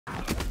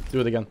Do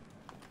it again.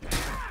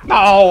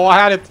 No, I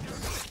had it.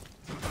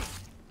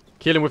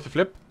 Kill him with the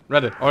flip.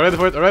 Ready. Oh, ready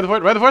for it. Ready for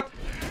it. Ready for it.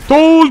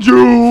 Told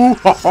you.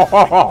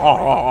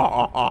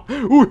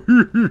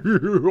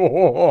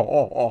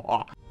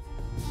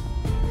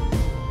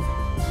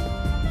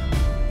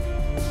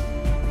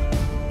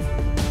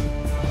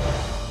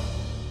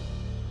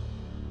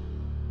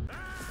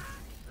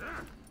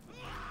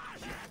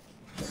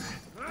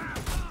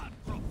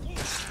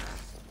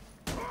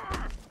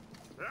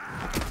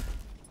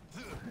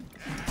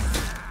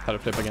 Had a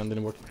flip again,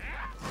 didn't work.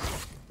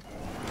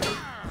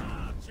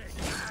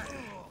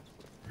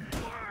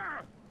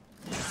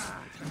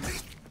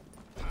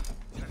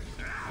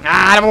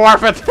 Ah, that was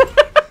worth it!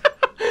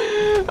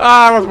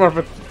 Ah, it was worth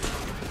it.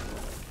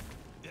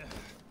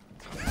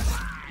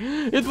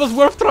 It was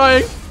worth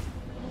trying.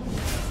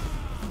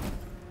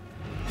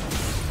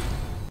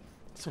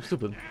 So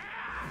stupid.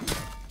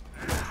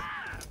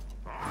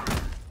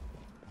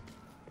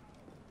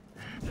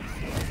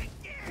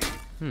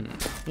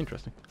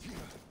 Interesting.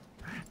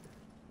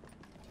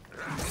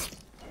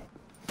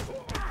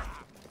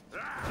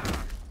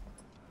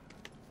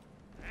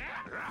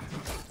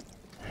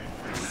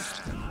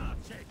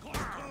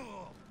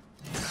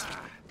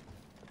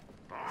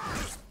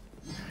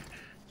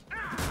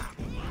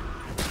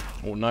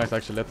 Oh, nice,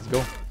 actually, let us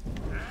go.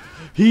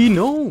 He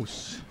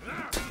knows!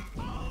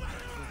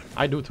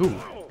 I do too.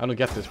 I don't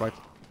get this, right?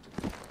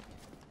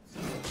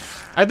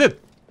 I did!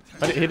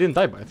 But he didn't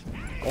die by it.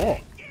 Oh.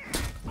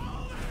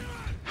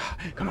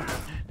 Come on,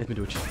 let me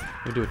do it.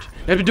 Let me do it.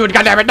 Let me do it,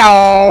 goddammit,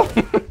 no!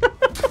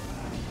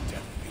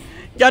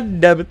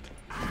 Goddammit.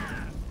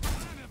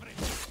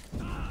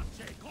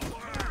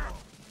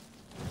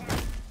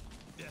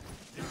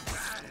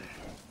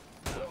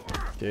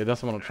 Okay, he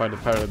doesn't want to try to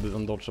parry the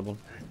undodgeable.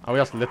 I will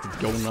just let it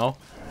go now.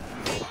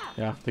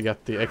 Yeah, to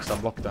get the extra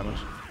block damage.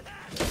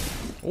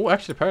 Oh,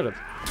 actually parried it.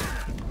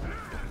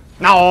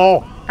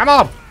 No! Come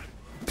on!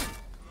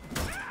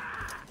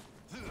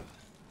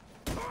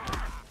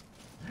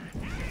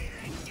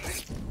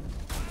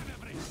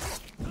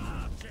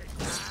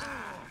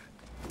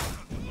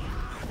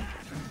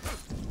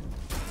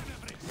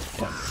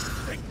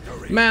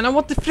 Yes. Man, I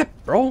want the flip,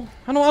 bro.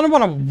 I don't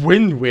want to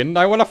win.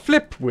 I want to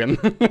flip win.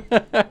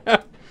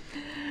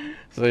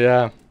 So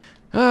yeah.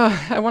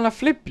 I want to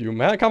flip you,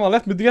 man. Come on,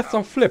 let me get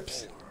some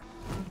flips.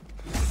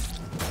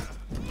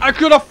 I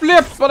could have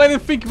flipped, but I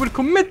didn't think you would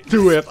commit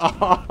to it.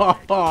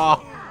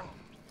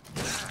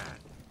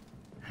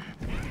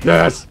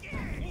 Yes.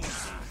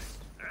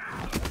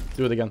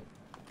 Do it again.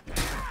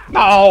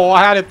 No,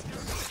 I had it.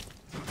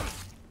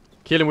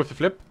 Kill him with the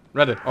flip.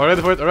 Ready. Oh,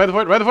 ready for it. Ready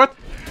for it. Ready for it.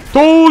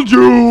 Told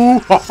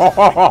you.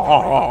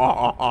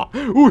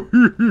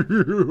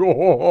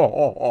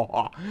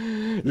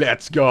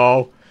 Let's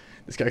go.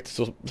 This character's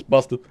so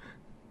busted.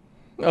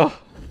 Oh.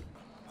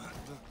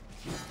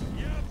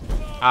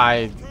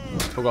 I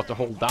forgot to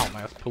hold down.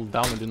 I just pulled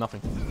down and did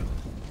nothing.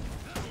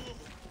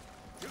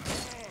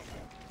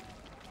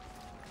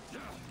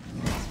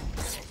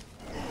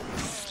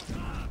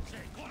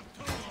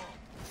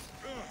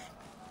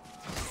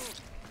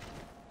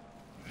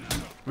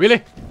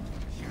 Really?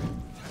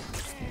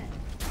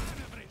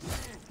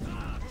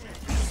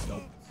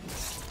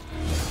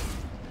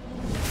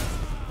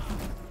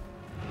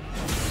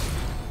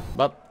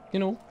 But, you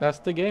know, that's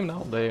the game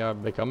now. They are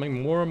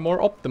becoming more and more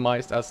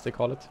optimized, as they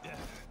call it.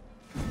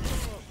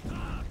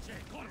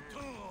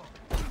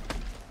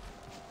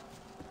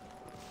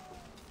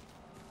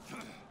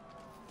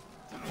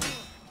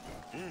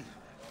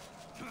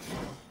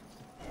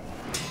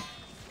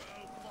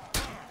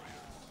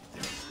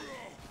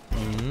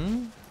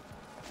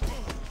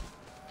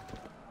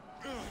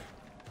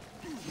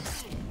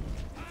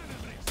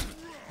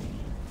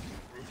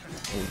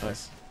 Oh,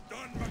 nice.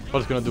 I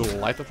was gonna do a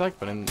light attack,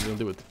 but then didn't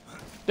do it.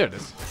 There it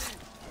is.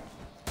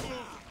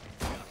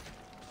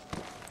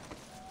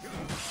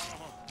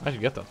 I should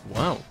get that.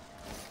 Wow.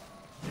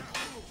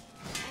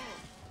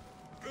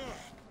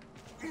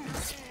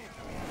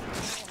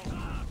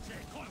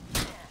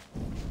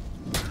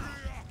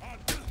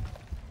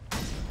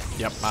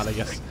 Yep,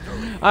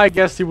 I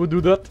guess he would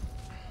do that.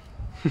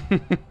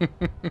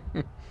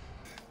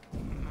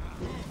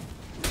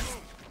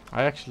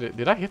 I actually...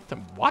 Did I hit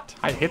him? What?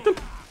 I hit him?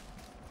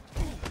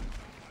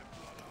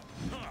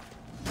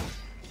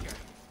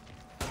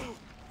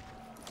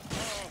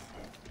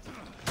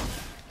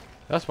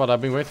 That's what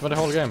I've been waiting for the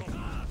whole game.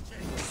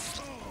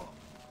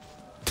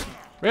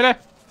 Really?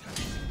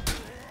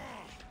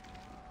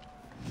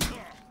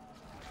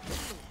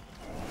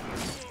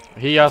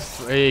 He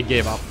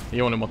gave up. He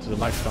only wanted the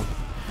light stun.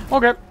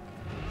 Okay.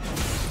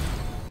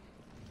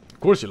 Of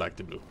course you like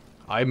the blue.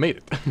 I made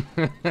it.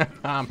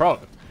 I'm proud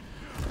of it.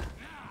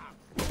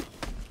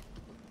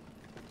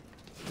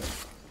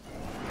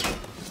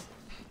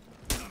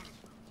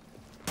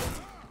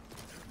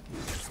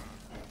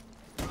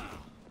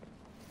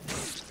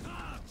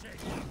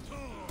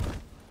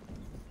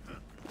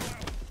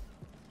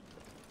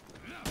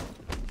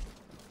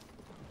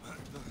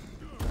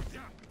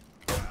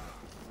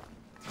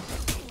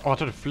 Oh, I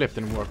thought the flip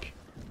didn't work.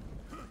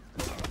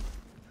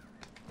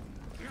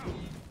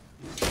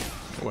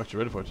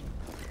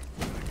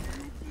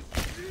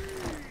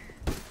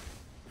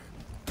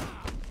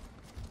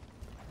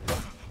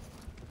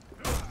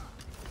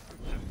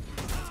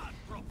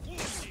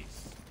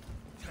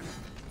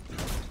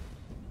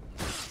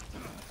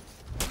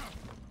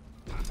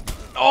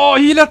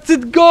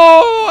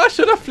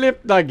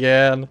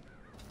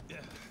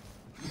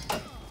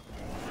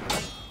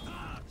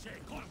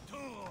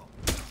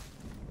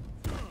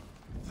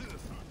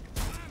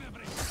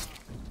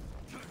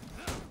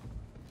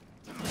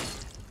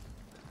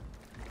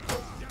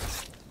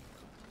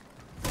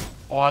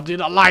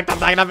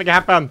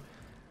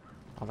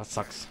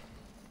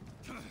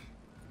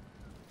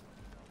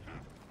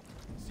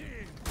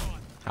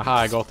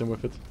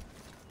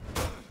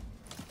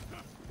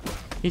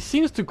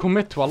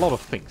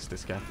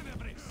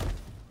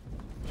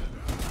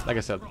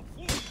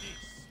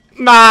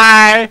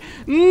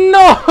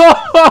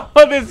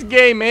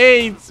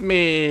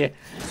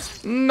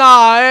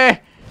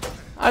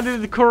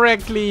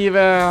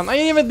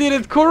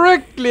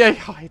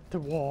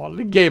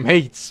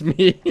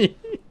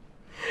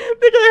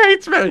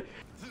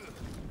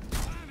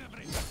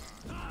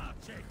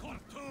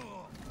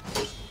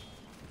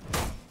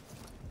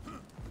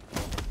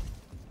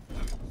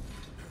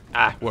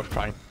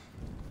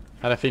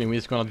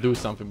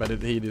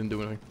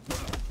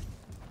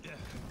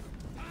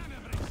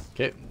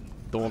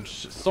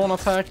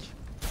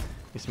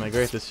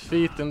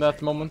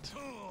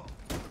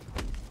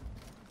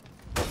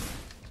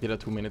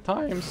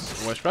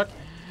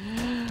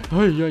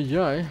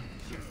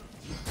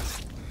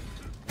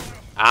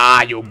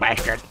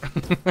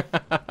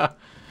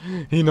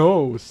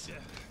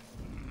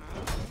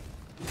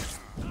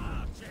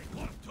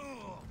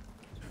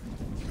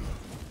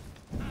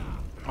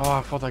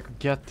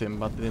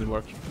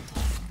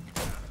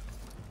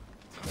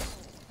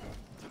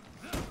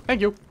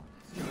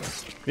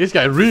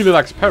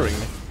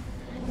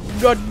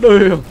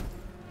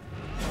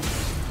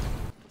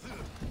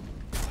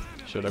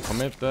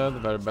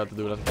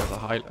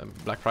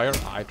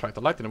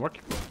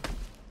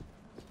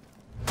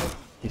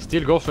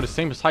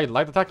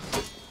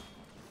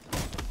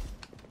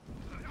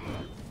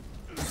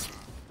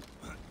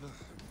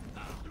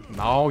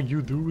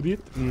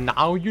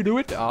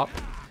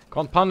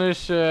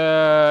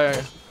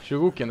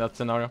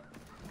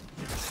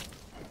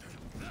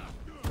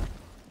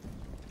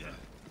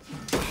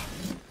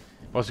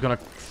 I was gonna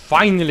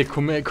finally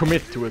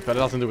commit to it, but it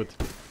doesn't do it.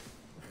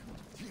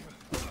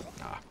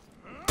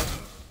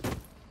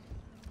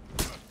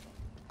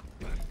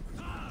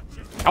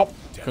 Oh,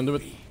 couldn't do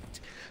it.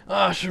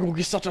 Shigok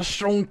is such a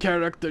strong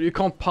character. You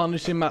can't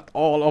punish him at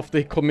all after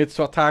he commits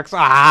to attacks.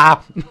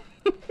 Oh,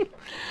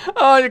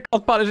 you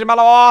can't punish him at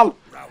all.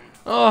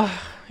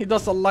 He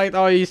does a light.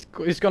 Oh, he's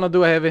gonna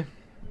do a heavy.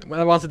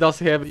 Once he does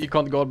heavy, you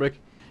can't guard break.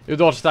 You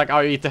dodge stack. Oh,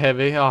 you eat the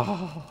heavy.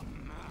 Oh.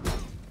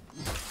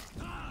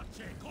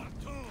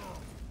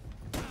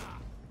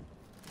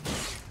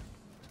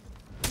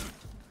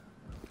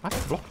 I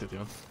blocked it, you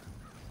know.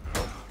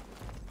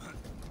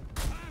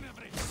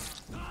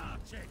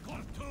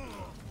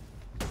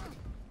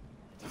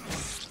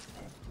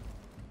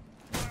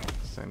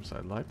 Same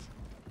side light.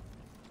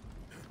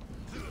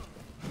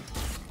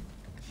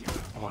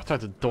 Oh, I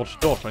tried to dodge,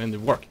 but it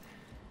didn't work.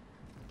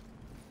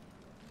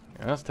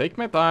 Yes, take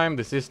my time.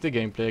 This is the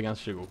gameplay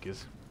against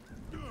Shigokis.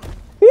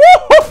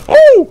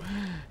 Woohoo!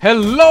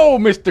 Hello,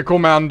 Mr.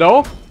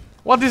 Commando!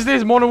 What is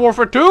this, Modern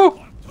Warfare 2?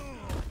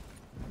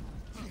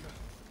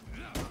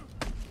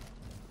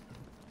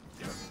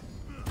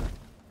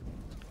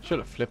 Should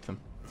have flipped him.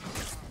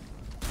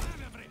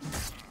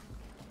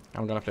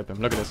 I'm gonna flip him.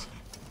 Look at this.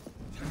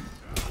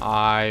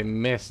 I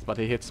missed, but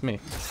he hits me.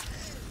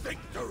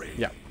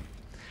 Yeah.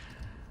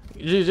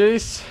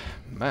 GG's.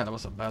 Man, that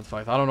was a bad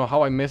fight. I don't know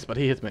how I missed, but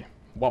he hit me.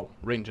 Wow,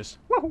 ranges.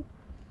 Woohoo!